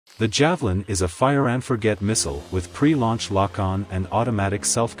The Javelin is a fire-and-forget missile with pre-launch lock-on and automatic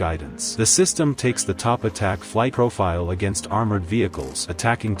self-guidance. The system takes the top attack flight profile against armored vehicles,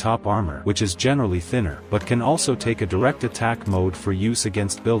 attacking top armor, which is generally thinner, but can also take a direct attack mode for use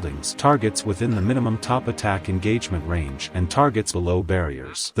against buildings, targets within the minimum top attack engagement range, and targets below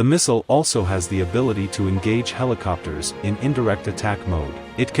barriers. The missile also has the ability to engage helicopters in indirect attack mode.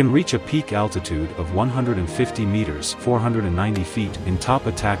 It can reach a peak altitude of 150 meters (490 feet) in top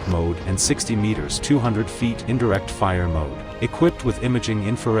attack mode and 60 meters (200 feet) indirect fire mode. Equipped with imaging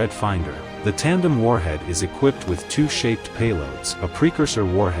infrared finder, the tandem warhead is equipped with two shaped payloads, a precursor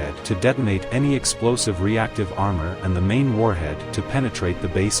warhead to detonate any explosive reactive armor and the main warhead to penetrate the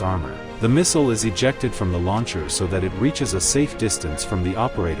base armor. The missile is ejected from the launcher so that it reaches a safe distance from the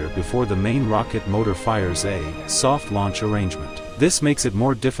operator before the main rocket motor fires a soft launch arrangement. This makes it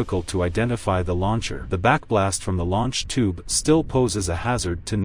more difficult to identify the launcher. The backblast from the launch tube still poses a hazard to